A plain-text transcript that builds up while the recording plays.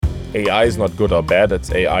AI is not good or bad,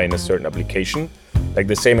 it's AI in a certain application. Like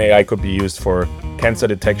the same AI could be used for cancer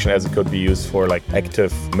detection as it could be used for like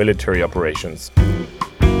active military operations.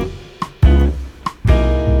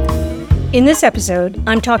 In this episode,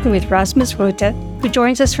 I'm talking with Rasmus Rothe, who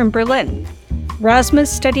joins us from Berlin. Rasmus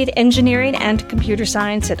studied engineering and computer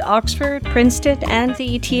science at Oxford, Princeton, and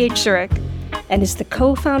the ETH Zurich, and is the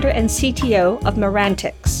co-founder and CTO of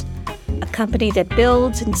Merantix, a company that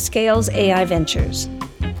builds and scales AI ventures.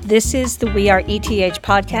 This is the We Are ETH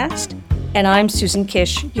podcast, and I'm Susan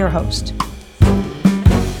Kish, your host.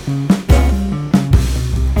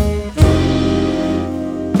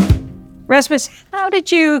 Rasmus, how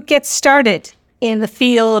did you get started in the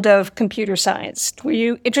field of computer science? Were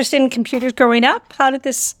you interested in computers growing up? How did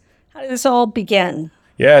this all begin?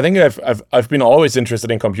 Yeah, I think I've been always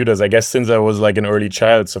interested in computers, I guess, since I was like an early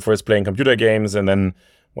child. So first playing computer games, and then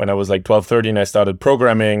when I was like 12, 13, I started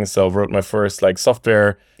programming. So I wrote my first like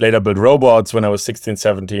software, later built robots when I was 16,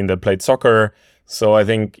 17 that played soccer. So I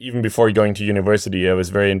think even before going to university, I was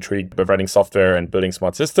very intrigued by writing software and building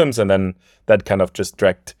smart systems. And then that kind of just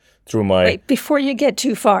dragged through my... Wait, before you get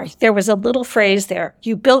too far, there was a little phrase there.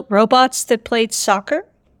 You built robots that played soccer?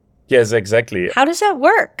 Yes, exactly. How does that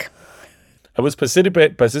work? I was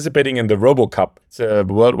participating in the RoboCup. It's a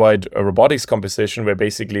worldwide robotics competition where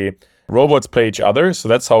basically robots play each other. So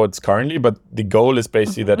that's how it's currently. But the goal is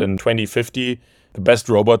basically that in 2050, the best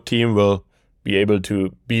robot team will be able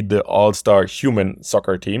to beat the all-star human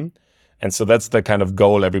soccer team. And so that's the kind of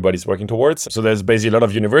goal everybody's working towards. So there's basically a lot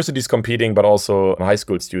of universities competing, but also high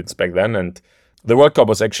school students back then. And the World Cup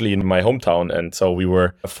was actually in my hometown. And so we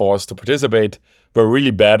were forced to participate. We were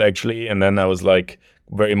really bad, actually. And then I was like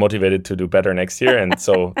very motivated to do better next year. And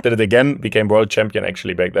so did it again, became world champion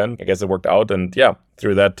actually back then. I guess it worked out. And yeah,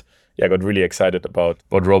 through that, I got really excited about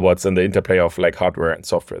robots and the interplay of like hardware and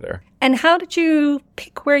software there. And how did you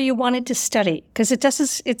pick where you wanted to study? Because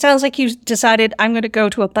it sounds like you decided I'm going to go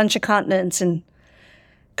to a bunch of continents and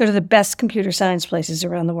go to the best computer science places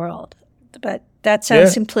around the world. But that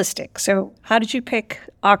sounds simplistic. So how did you pick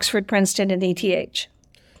Oxford, Princeton, and ETH?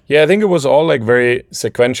 Yeah, I think it was all like very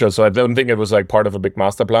sequential. So I don't think it was like part of a big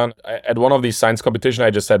master plan. At one of these science competitions, I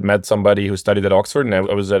just had met somebody who studied at Oxford, and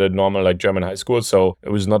I was at a normal like German high school. So it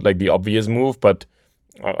was not like the obvious move, but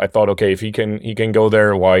I thought, okay, if he can go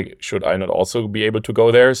there, why should I not also be able to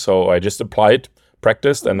go there? So I just applied,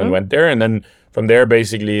 practiced, and then went there. And then from there,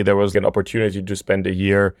 basically, there was an opportunity to spend a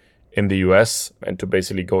year in the US and to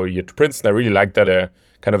basically go a year to Princeton. I really liked that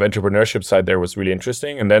kind of entrepreneurship side there was really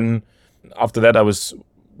interesting. And then after that, I was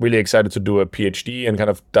really excited to do a PhD and kind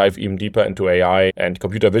of dive even deeper into AI and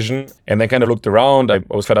computer vision. And then kind of looked around. I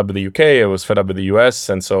was fed up with the UK, I was fed up with the US.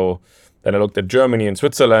 And so then I looked at Germany and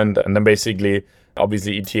Switzerland. And then basically,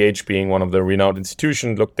 obviously ETH being one of the renowned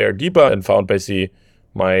institutions, looked there deeper and found basically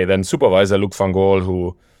my then supervisor, Luc van Gaal,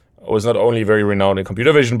 who was not only very renowned in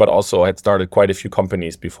computer vision, but also had started quite a few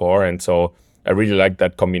companies before. And so I really liked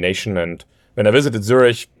that combination. And when I visited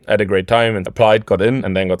Zurich, I had a great time and applied, got in,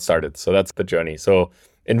 and then got started. So that's the journey. So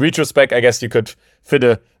in retrospect, I guess you could fit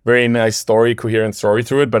a very nice coherent story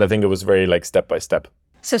through it, but I think it was very like step by step.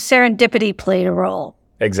 So serendipity played a role.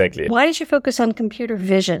 Exactly. Why did you focus on computer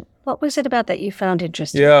vision? What was it about that you found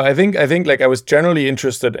interesting? Yeah, I think like I was generally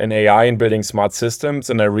interested in AI and building smart systems,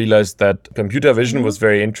 and I realized that computer vision was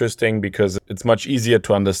very interesting because it's much easier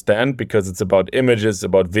to understand because it's about images,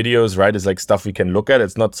 about videos, right? It's like stuff we can look at.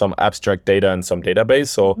 It's not some abstract data in some database.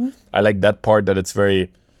 So I like that part, that it's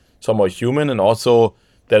very somewhat human, and also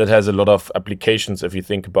that it has a lot of applications. If you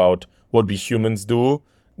think about what we humans do,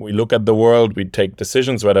 we look at the world, we take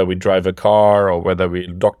decisions, whether we drive a car or whether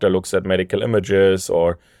doctor looks at medical images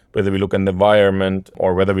or whether we look at the environment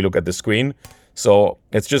or whether we look at the screen. So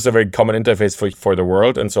it's just a very common interface for the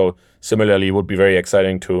world. And so similarly, it would be very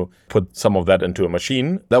exciting to put some of that into a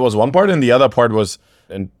machine. That was one part. And the other part was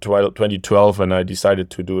in 2012, when I decided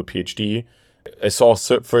to do a PhD, I saw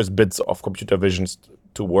first bits of computer vision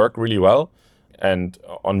to work really well and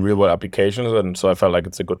on real world applications. And so I felt like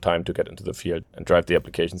it's a good time to get into the field and drive the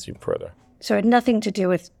applications even further. So it had nothing to do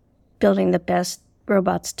with building the best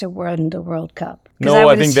robots to win the World Cup? No,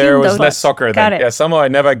 I think there was less soccer then. Yeah, somehow I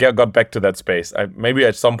never got back to that space. Maybe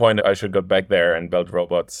at some point I should go back there and build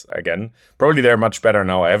robots again. Probably they're much better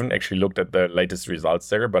now. I haven't actually looked at the latest results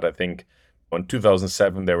there, but I think in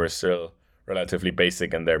 2007 they were still relatively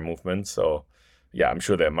basic in their movement. So yeah, I'm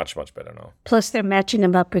sure they're much, much better now. Plus, they're matching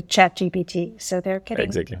them up with ChatGPT, so they're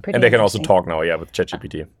getting pretty and they can also talk now, with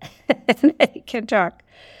ChatGPT. They can talk.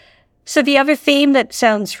 So the other theme that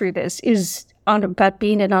sounds through this is about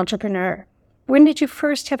being an entrepreneur. When did you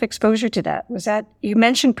first have exposure to that? Was that, you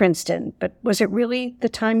mentioned Princeton, but was it really the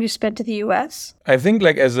time you spent in the US? I think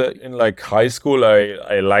in high school,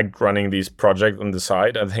 I liked running these projects on the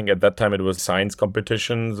side. I think at that time it was science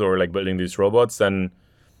competitions or like building these robots. Then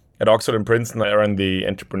at Oxford and Princeton, I ran the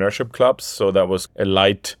entrepreneurship clubs. So that was a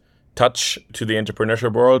light touch to the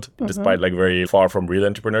entrepreneurship world, despite like very far from real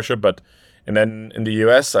entrepreneurship. And then in the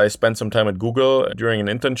US, I spent some time at Google during an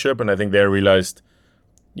internship. And I think there I realized,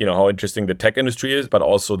 how interesting the tech industry is, but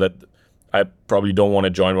also that I probably don't want to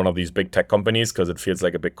join one of these big tech companies because it feels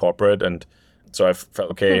like a big corporate. And so I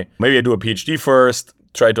felt, okay, maybe I do a PhD first,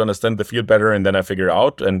 try to understand the field better, and then I figure it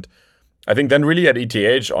out. And I think then really at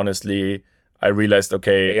ETH, honestly, I realized,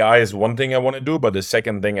 okay, AI is one thing I want to do, but the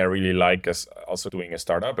second thing I really like is also doing a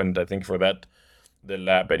startup. And I think for that, the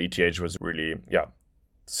lab at ETH was really,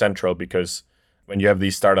 central, because when you have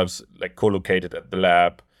these startups like co-located at the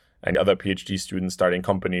lab and other PhD students starting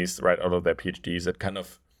companies right out of their PhDs, it kind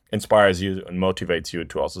of inspires you and motivates you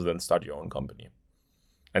to also then start your own company.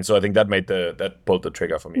 And so I think that pulled the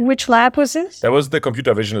trigger for me. Which lab was this? That was the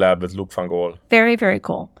computer vision lab with Luc van Gool. Very, very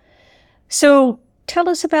cool. So tell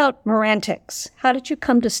us about Merantix. How did you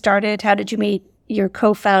come to start it? How did you meet your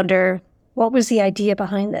co-founder? What was the idea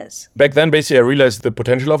behind this? Back then, basically, I realized the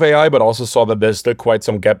potential of AI, but also saw that there's still quite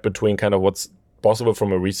some gap between kind of what's possible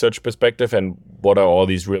from a research perspective and what are all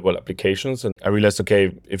these real world applications. And I realized,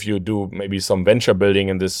 okay, if you do maybe some venture building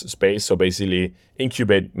in this space, so basically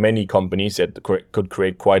incubate many companies, that could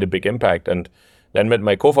create quite a big impact. And then met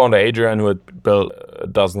my co-founder, Adrian, who had built a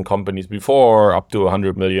dozen companies before, up to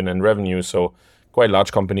 100 million in revenue. So quite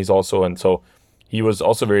large companies also. And so he was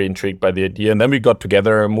also very intrigued by the idea. And then we got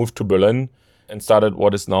together, moved to Berlin, and started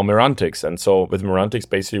what is now Merantix. And so with Merantix,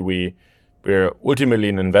 basically, we're ultimately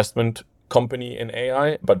an investment company in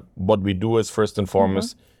AI. But what we do is first and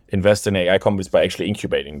foremost invest in AI companies by actually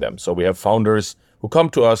incubating them. So we have founders who come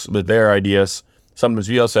to us with their ideas. Sometimes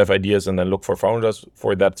we also have ideas and then look for founders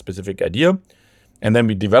for that specific idea. And then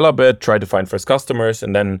we develop it, try to find first customers,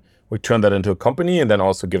 and then we turn that into a company and then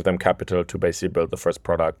also give them capital to basically build the first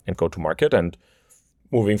product and go to market. And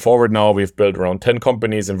moving forward now, we've built around 10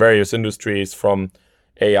 companies in various industries, from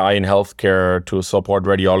AI in healthcare to support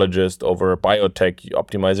radiologists, over biotech,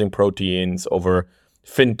 optimizing proteins, over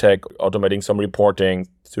fintech, automating some reporting,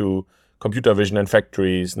 to computer vision in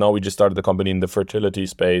factories. Now we just started the company in the fertility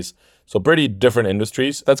space. So pretty different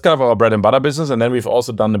industries. That's kind of our bread and butter business. And then we've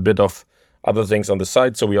also done a bit of other things on the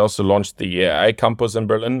side. So we also launched the AI Campus in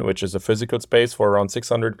Berlin, which is a physical space for around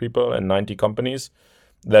 600 people and 90 companies.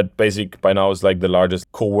 That basically by now is like the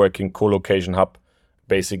largest co-working, co-location hub,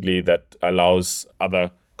 basically, that allows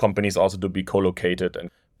other companies also to be co-located and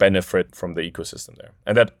benefit from the ecosystem there.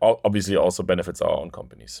 And that obviously also benefits our own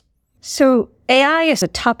companies. So AI is a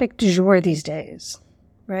topic du jour these days,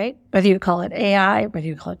 right? Whether you call it AI, whether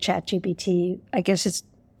you call it ChatGPT, I guess it's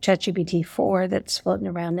ChatGPT 4 that's floating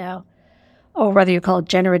around now, or whether you call it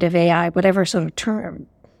generative AI, whatever sort of term.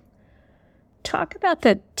 Talk about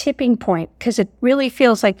the tipping point, because it really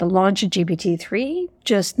feels like the launch of GPT-3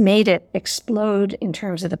 just made it explode in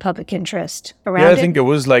terms of the public interest around it. Yeah, I think it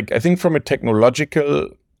was I think from a technological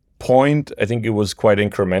point, I think it was quite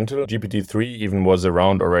incremental. GPT-3 even was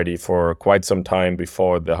around already for quite some time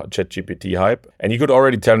before the ChatGPT hype. And you could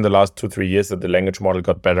already tell in the last 2-3 years that the language model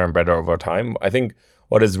got better and better over time. I think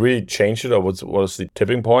what has really changed it, or was the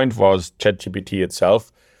tipping point, was ChatGPT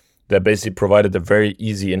itself, that basically provided a very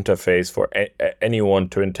easy interface for anyone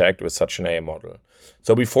to interact with such an AI model.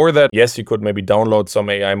 So before that, yes, you could maybe download some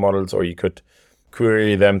AI models or you could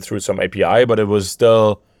query them through some API, but it was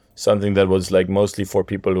still something that was mostly for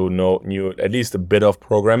people who knew at least a bit of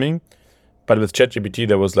programming. But with ChatGPT,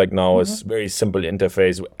 there was now a very simple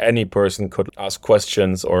interface. Any person could ask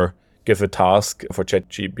questions or give a task for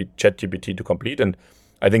ChatGPT to complete. And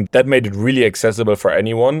I think that made it really accessible for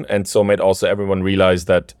anyone, and so made also everyone realize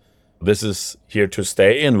that this is here to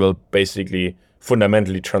stay and will basically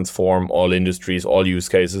fundamentally transform all industries, all use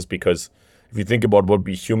cases. Because if you think about what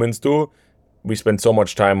we humans do, we spend so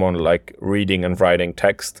much time on reading and writing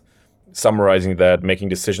text, summarizing that, making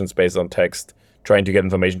decisions based on text, trying to get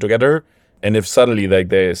information together. And if suddenly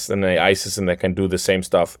there's an AI system that can do the same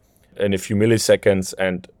stuff in a few milliseconds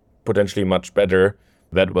and potentially much better,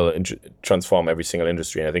 that will transform every single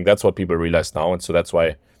industry. And I think that's what people realize now. And so that's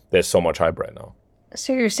why there's so much hype right now.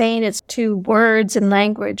 So you're saying it's to words and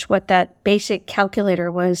language what that basic calculator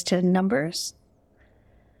was to numbers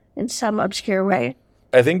in some obscure way?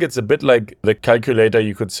 I think it's a bit like the calculator,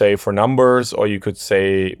 you could say, for numbers, or you could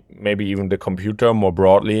say maybe even the computer more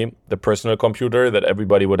broadly, the personal computer, that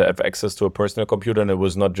everybody would have access to a personal computer. And it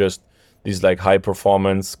was not just these high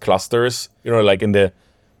performance clusters, in the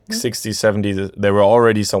 60s, 70s, there were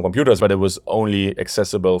already some computers, but it was only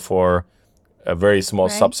accessible for a very small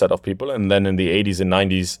subset of people. And then in the 80s and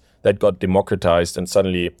 90s, that got democratized. And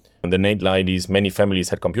suddenly in the late 90s, many families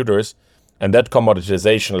had computers. And that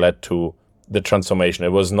commoditization led to the transformation.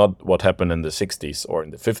 It was not what happened in the 60s or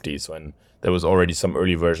in the 50s when there was already some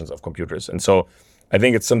early versions of computers. And so I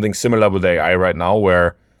think it's something similar with AI right now,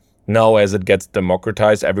 where now as it gets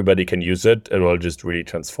democratized, everybody can use it. It will just really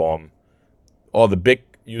transform all the big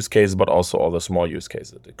use cases, but also all the small use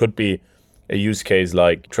cases. It could be a use case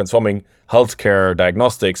like transforming healthcare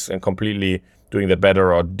diagnostics and completely doing that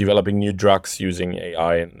better, or developing new drugs using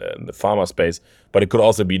AI in the pharma space. But it could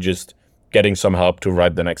also be just getting some help to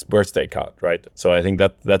write the next birthday card, right? So I think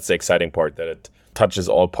that's the exciting part, that it touches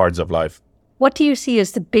all parts of life. What do you see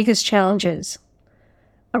as the biggest challenges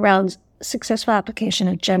around successful application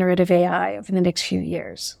of generative AI over the next few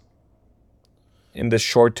years? In the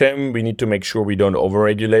short term, we need to make sure we don't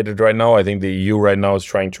overregulate it right now. I think the EU right now is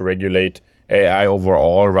trying to regulate AI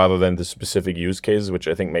overall rather than the specific use cases, which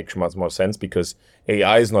I think makes much more sense, because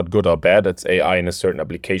AI is not good or bad. It's AI in a certain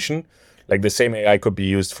application. Like the same AI could be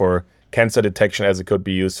used for cancer detection as it could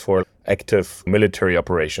be used for active military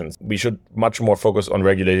operations. We should much more focus on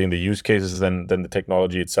regulating the use cases than the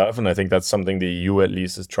technology itself. And I think that's something the EU at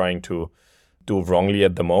least is trying to do wrongly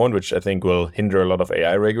at the moment, which I think will hinder a lot of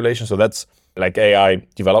AI regulation. So that's like AI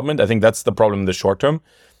development. I think that's the problem in the short term.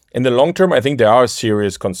 In the long term, I think there are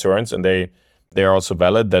serious concerns, and they are also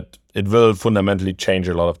valid, that it will fundamentally change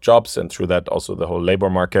a lot of jobs, and through that also the whole labor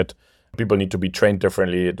market. People need to be trained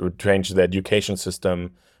differently. It would change the education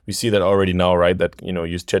system. We see that already now, right? That,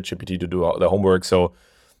 use ChatGPT to do all the homework. So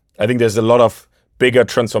I think there's a lot of bigger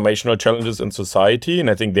transformational challenges in society, and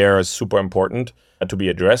I think they are super important to be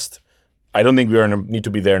addressed. I don't think we need to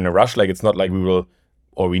be there in a rush. Like, it's not like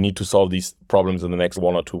we need to solve these problems in the next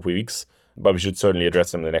 1 or 2 weeks, but we should certainly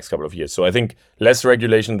address them in the next couple of years. So I think less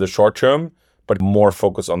regulation in the short term, but more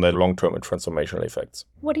focus on the long term and transformational effects.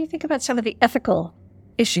 What do you think about some of the ethical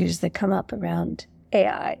issues that come up around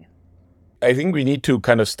AI? I think we need to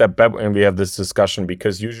kind of step back when we have this discussion,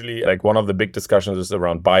 because usually like one of the big discussions is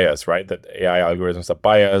around bias, right? That AI algorithms are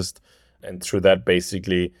biased, and through that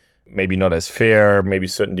basically maybe not as fair, maybe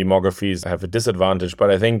certain demographies have a disadvantage. But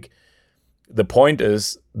I think the point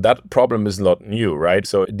is that problem is not new, right?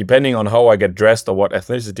 So depending on how I get dressed or what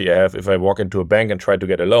ethnicity I have, if I walk into a bank and try to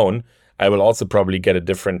get a loan, I will also probably get a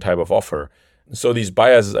different type of offer. So these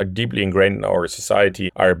biases are deeply ingrained in our society,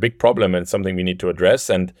 are a big problem and something we need to address.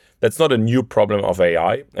 And that's not a new problem of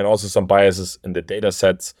AI, and also some biases in the data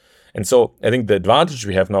sets. And so I think the advantage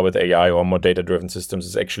we have now with AI or more data-driven systems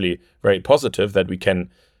is actually very positive, that we can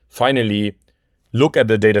finally look at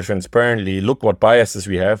the data transparently, look what biases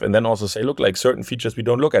we have, and then also say, look, like certain features we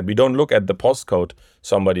don't look at. We don't look at the postcode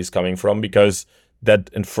somebody's coming from, because that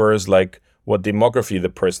infers like what demography the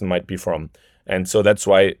person might be from. And so that's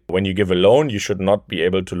why when you give a loan, you should not be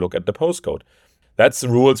able to look at the postcode. That's the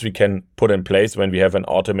rules we can put in place when we have an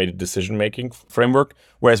automated decision-making framework.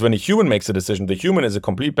 Whereas when a human makes a decision, the human is a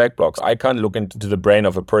complete black box. I can't look into the brain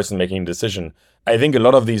of a person making a decision. I think a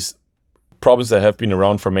lot of these problems that have been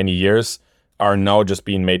around for many years are now just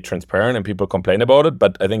being made transparent, and people complain about it.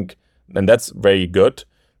 But I think, and that's very good,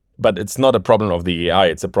 but it's not a problem of the AI.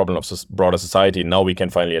 It's a problem of broader society. Now we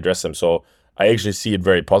can finally address them. So I actually see it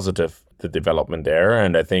very positive, the development there.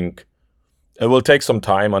 And I think it will take some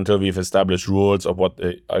time until we've established rules of what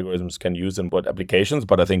the algorithms can use and what applications,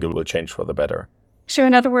 but I think it will change for the better. So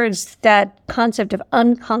in other words, that concept of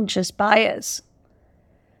unconscious bias,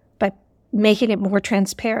 by making it more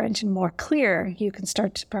transparent and more clear, you can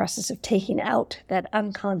start the process of taking out that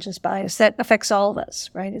unconscious bias that affects all of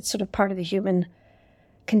us, right? It's sort of part of the human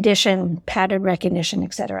condition, pattern recognition,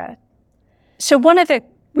 et cetera. So one of the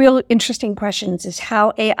real interesting questions is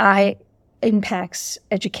how AI impacts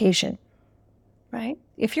education, right?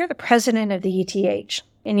 If you're the president of the ETH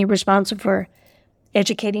and you're responsible for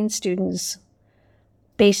educating students,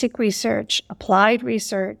 basic research, applied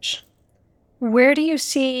research, where do you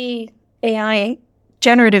see AI,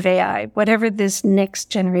 generative AI, whatever this next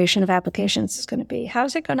generation of applications is going to be? How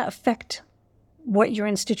is it going to affect what your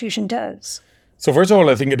institution does? So first of all,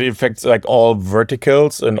 I think it affects like all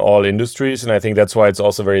verticals in all industries. And I think that's why it's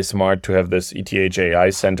also very smart to have this ETH AI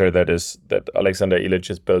center that Alexander Illich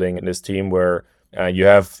is building in his team, where you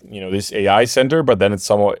have, this AI center, but then it's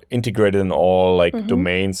somewhat integrated in all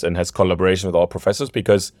domains and has collaboration with all professors,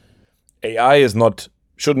 because AI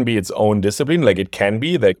shouldn't be its own discipline. Like it can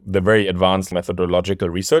be the very advanced methodological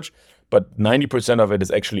research, but 90% of it is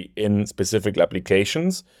actually in specific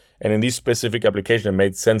applications. And in these specific applications, it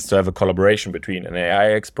made sense to have a collaboration between an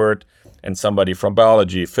AI expert and somebody from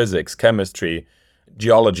biology, physics, chemistry,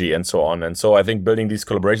 geology and so on. And so I think building these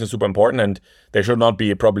collaborations is super important, and there should not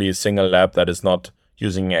be probably a single lab that is not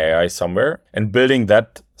using AI somewhere. And building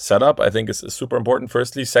that setup, I think, is super important,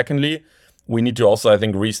 firstly. Secondly, we need to also, I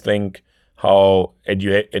think, rethink how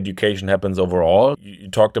education happens overall. You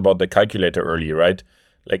talked about the calculator earlier, right?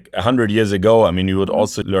 Like 100 years ago, I mean, you would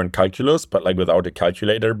also learn calculus, but like without a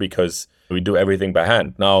calculator, because we do everything by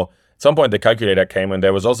hand. Now, at some point, the calculator came, and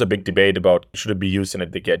there was also a big debate about should it be used in a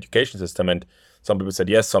big education system. And some people said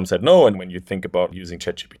yes, some said no. And when you think about using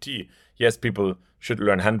ChatGPT, yes, people should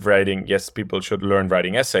learn handwriting. Yes, people should learn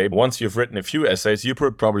writing essay. Once you've written a few essays, you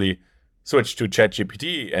could probably switch to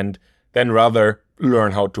ChatGPT and then rather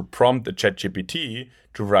learn how to prompt the ChatGPT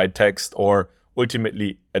to write text, or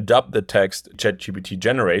ultimately adapt the text ChatGPT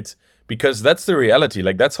generates, because that's the reality.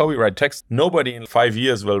 Like, that's how we write text. Nobody in 5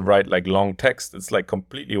 years will write like long text. It's like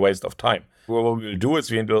completely waste of time. What we will do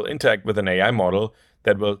is we will interact with an AI model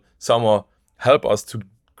that will somehow help us to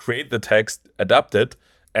create the text, adapt it,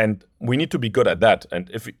 and we need to be good at that. And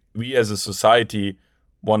if we as a society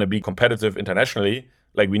want to be competitive internationally,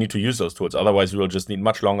 like, we need to use those tools. Otherwise, we will just need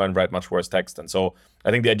much longer and write much worse text. And so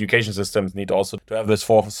I think the education systems need also to have this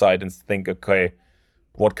foresight and think, okay,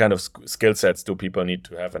 what kind of skill sets do people need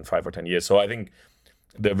to have in 5 or 10 years? So I think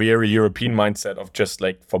the very European mindset of just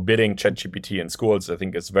like forbidding ChatGPT in schools, I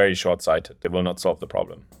think, is very short-sighted. It will not solve the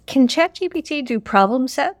problem. Can ChatGPT do problem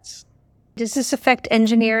sets? Does this affect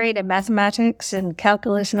engineering and mathematics and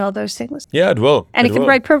calculus and all those things? Yeah, it will. And it can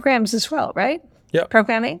write programs as well, right? Yeah.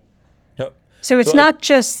 Programming? Yeah. So it's not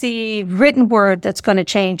just the written word that's going to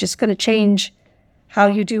change. It's going to change how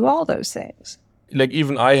you do all those things. Like,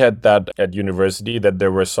 even I had that at university, that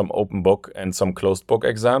there were some open book and some closed book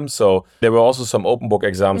exams. So there were also some open book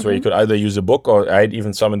exams where you could either use a book, or I had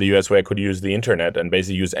even some in the US where I could use the internet and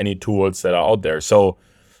basically use any tools that are out there. So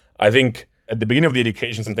I think at the beginning of the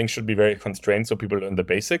education, some things should be very constrained so people learn the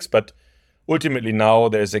basics. But ultimately now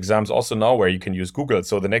there's exams also now where you can use Google.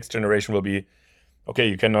 So the next generation will be, okay,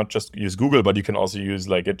 you cannot just use Google, but you can also use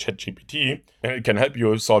like a ChatGPT, and it can help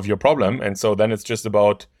you solve your problem. And so then it's just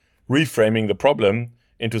about reframing the problem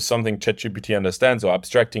into something ChatGPT understands, or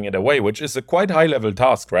abstracting it away, which is a quite high-level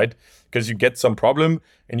task, right? Because you get some problem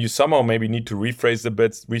and you somehow maybe need to rephrase the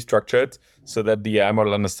bits, restructure it so that the AI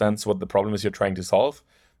model understands what the problem is you're trying to solve.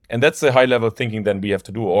 And that's the high-level thinking then we have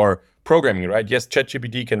to do. Or programming, right? Yes,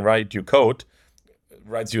 ChatGPT can write you code,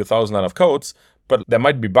 writes you 1,000 line of codes, but there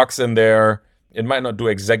might be bugs in there. It might not do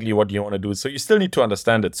exactly what you want to do. So you still need to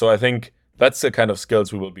understand it. So I think that's the kind of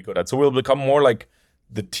skills we will be good at. So we'll become more like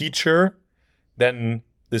the teacher than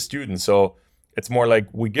the student. So it's more like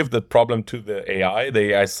we give the problem to the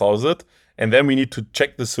AI solves it, and then we need to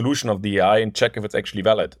check the solution of the AI and check if it's actually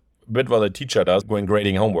valid. A bit what the teacher does when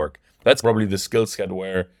grading homework. That's probably the skill set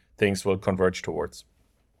where things will converge towards.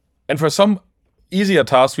 And for some easier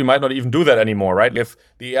tasks, we might not even do that anymore, right? If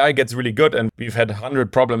the AI gets really good and we've had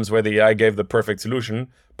 100 problems where the AI gave the perfect solution,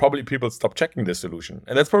 probably people stop checking the solution.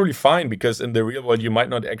 And that's probably fine, because in the real world, you might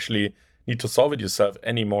not actually need to solve it yourself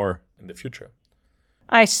anymore in the future.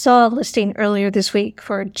 I saw a listing earlier this week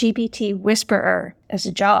for a GPT whisperer as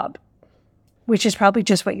a job, which is probably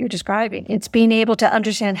just what you're describing. It's being able to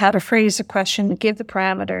understand how to phrase a question, give the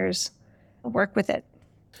parameters, work with it.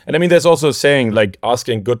 And I mean, there's also a saying, like,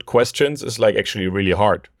 asking good questions is like actually really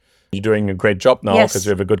hard. You're doing a great job now because you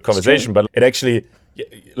have a good conversation, but it actually,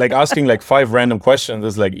 like, asking like 5 random questions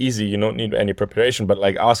is like easy. You don't need any preparation, but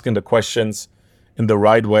like asking the questions in the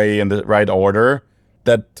right way, in the right order,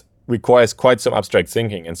 that requires quite some abstract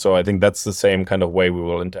thinking. And so I think that's the same kind of way we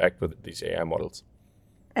will interact with these AI models.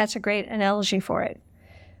 That's a great analogy for it.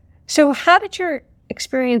 So how did your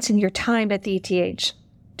experience in your time at the ETH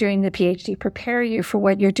during the PhD prepare you for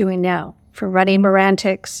what you're doing now, for running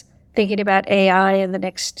Merantix, thinking about AI and the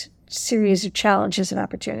next series of challenges and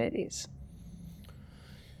opportunities?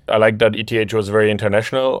 I like that ETH was very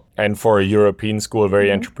international, and for a European school, very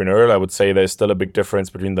entrepreneurial. I would say there's still a big difference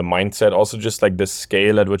between the mindset, also just like the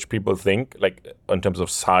scale at which people think, like in terms of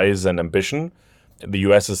size and ambition. The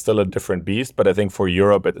US is still a different beast, but I think for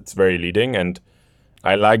Europe, it's very leading. And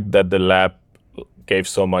I like that the lab gave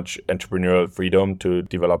so much entrepreneurial freedom to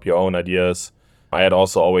develop your own ideas. I had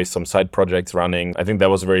also always some side projects running. I think that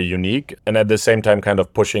was very unique. And at the same time, kind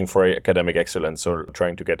of pushing for academic excellence, or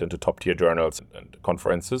trying to get into top tier journals and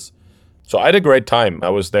conferences. So I had a great time. I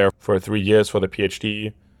was there for 3 years for the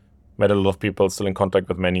PhD, met a lot of people, still in contact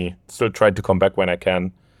with many, still tried to come back when I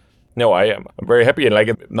can. No, I'm very happy. And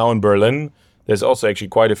like now in Berlin, there's also actually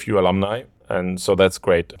quite a few alumni. And so that's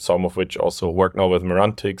great. Some of which also work now with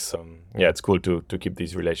Merantix. Yeah, it's cool to keep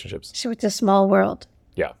these relationships. So it's a small world.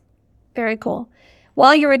 Yeah. Very cool.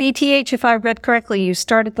 While you're at ETH, if I read correctly, you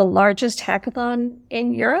started the largest hackathon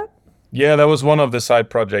in Europe? Yeah, that was one of the side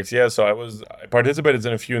projects. Yeah, so I participated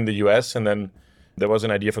in a few in the US, and then there was an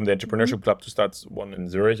idea from the entrepreneurship club to start one in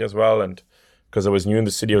Zurich as well. And because I was new in the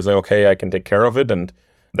city, I was like, okay, I can take care of it. And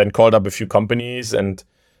then called up a few companies, and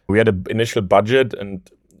we had an initial budget. And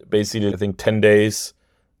basically, I think 10 days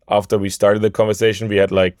after we started the conversation, we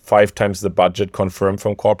had like 5 times the budget confirmed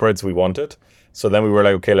from corporates we wanted. So then we were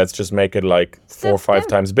like, okay, let's just make it like 4 or 5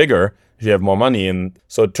 times bigger if you have more money. And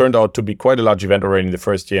so it turned out to be quite a large event already in the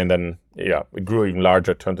first year. And then, yeah, it grew even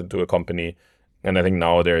larger, turned into a company. And I think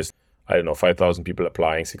now there's, 5,000 people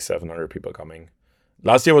applying, 600-700 people coming.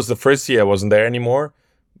 Last year was the first year I wasn't there anymore,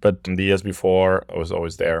 but in the years before I was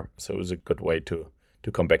always there. So it was a good way to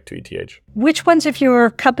come back to ETH. Which ones of your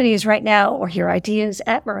companies right now or your ideas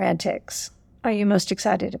at Merantix are you most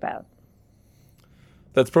excited about?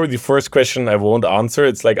 That's probably the first question I won't answer.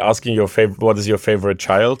 It's like asking what is your favorite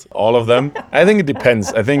child? All of them. I think it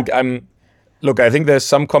depends. I think there's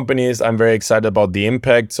some companies I'm very excited about the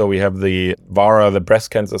impact. So we have the VARA, the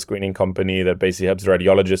breast cancer screening company that basically helps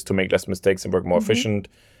radiologists to make less mistakes and work more efficient.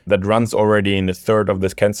 That runs already in a third of the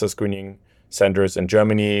cancer screening centers in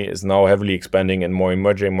Germany, is now heavily expanding in more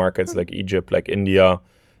emerging markets like Egypt, like India.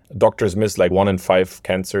 Doctors miss like 1 in 5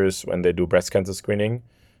 cancers when they do breast cancer screening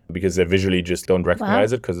because they visually just don't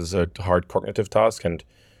recognize it because it's a hard cognitive task. And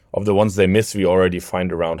of the ones they miss, we already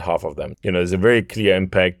find around half of them. There's a very clear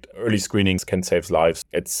impact. Early screenings can save lives.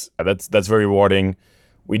 That's very rewarding.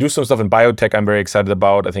 We do some stuff in biotech I'm very excited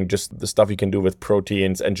about. I think just the stuff you can do with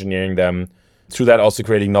proteins, engineering them. Through that, also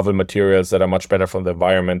creating novel materials that are much better for the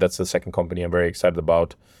environment. That's the second company I'm very excited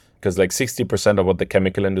about. Because like 60% of what the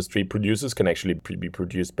chemical industry produces can actually be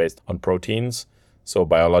produced based on proteins. So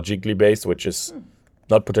biologically based, which is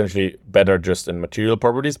not potentially better just in material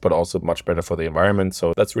properties, but also much better for the environment.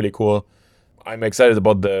 So that's really cool. I'm excited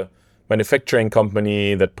about the manufacturing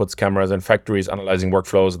company that puts cameras in factories, analyzing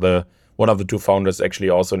workflows. One of the 2 founders actually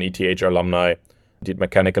also an ETH alumni, did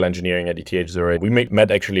mechanical engineering at ETH Zurich. We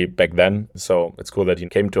met actually back then. So it's cool that he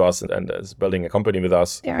came to us and is building a company with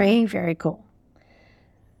us. Very, very cool.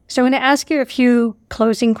 So I'm going to ask you a few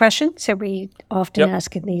closing questions that we often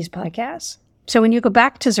ask in these podcasts. So when you go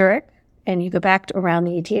back to Zurich, and you go back to around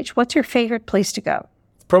the ETH, what's your favorite place to go?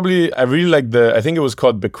 Probably, I really like I think it was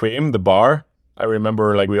called Bequem, the bar. I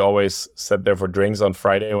remember like we always sat there for drinks on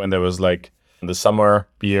Friday when there was like the summer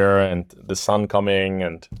beer and the sun coming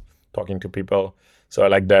and talking to people. So I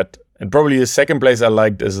like that. And probably the second place I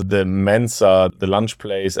liked is the Mensa, the lunch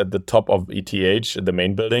place at the top of ETH, the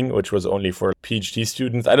main building, which was only for PhD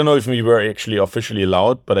students. I don't know if we were actually officially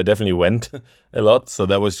allowed, but I definitely went a lot. So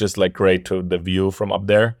that was just like great to the view from up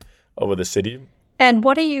there over the city. And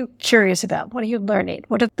what are you curious about? What are you learning?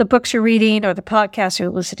 What are the books you're reading or the podcasts you're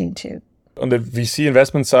listening to? On the VC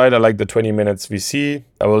investment side, I like the 20 Minutes VC.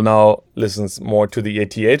 I will now listen more to the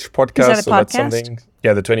ETH podcast. Is that a podcast? That's something.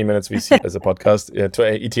 Yeah, the 20 Minutes VC is a podcast. Yeah, to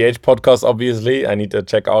ETH podcast, obviously. I need to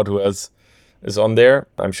check out who else is on there.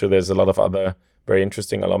 I'm sure there's a lot of other very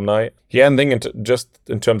interesting alumni. Yeah, and then just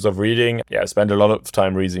in terms of reading, I spend a lot of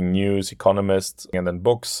time reading news, economists, and then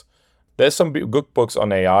books. There's some good books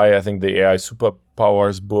on AI. I think the AI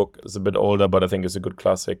Superpowers book is a bit older, but I think it's a good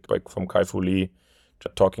classic, like from Kai-Fu Lee,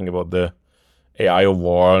 talking about the AI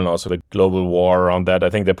war and also the global war around that.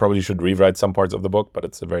 I think they probably should rewrite some parts of the book, but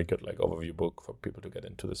it's a very good overview book for people to get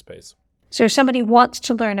into the space. So if somebody wants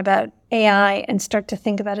to learn about AI and start to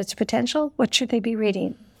think about its potential, what should they be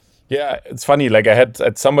reading? Yeah, it's funny. Like I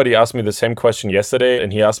had somebody ask me the same question yesterday,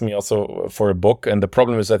 and he asked me also for a book. And the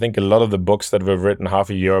problem is, I think a lot of the books that were written half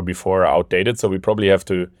a year before are outdated. So we probably have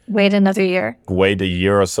to wait another year. Wait a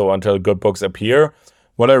year or so until good books appear.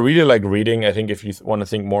 What I really like reading, I think if you want to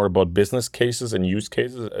think more about business cases and use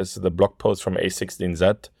cases, is the blog post from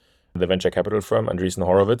A16Z, the venture capital firm, Andreessen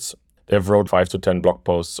Horowitz. They've wrote 5 to 10 blog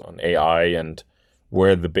posts on AI and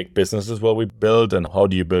where the big businesses will we build and how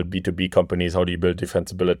do you build B2B companies? How do you build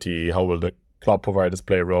defensibility? How will the cloud providers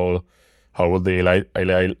play a role? How will the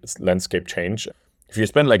AI landscape change? If you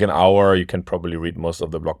spend like an hour, you can probably read most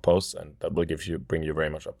of the blog posts, and that will bring you very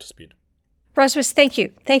much up to speed. Rasmus, thank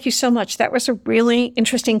you. Thank you so much. That was a really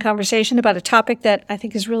interesting conversation about a topic that I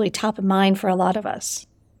think is really top of mind for a lot of us.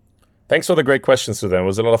 Thanks for the great questions, Susan. It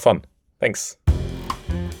was a lot of fun. Thanks.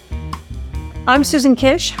 I'm Susan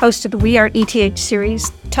Kish, host of the We Are ETH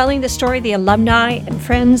series, telling the story of the alumni and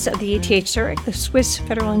friends of the ETH Zurich, the Swiss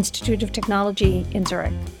Federal Institute of Technology in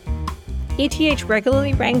Zurich. ETH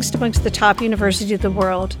regularly ranks amongst the top universities of the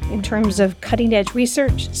world in terms of cutting-edge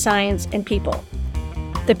research, science, and people.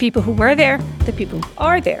 The people who were there, the people who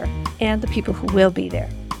are there, and the people who will be there.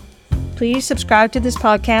 Please subscribe to this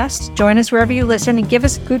podcast, join us wherever you listen, and give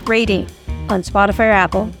us a good rating on Spotify or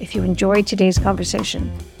Apple if you enjoyed today's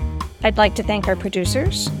conversation. I'd like to thank our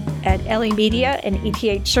producers at LE Media and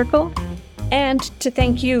ETH Circle, and to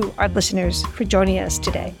thank you, our listeners, for joining us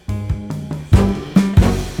today.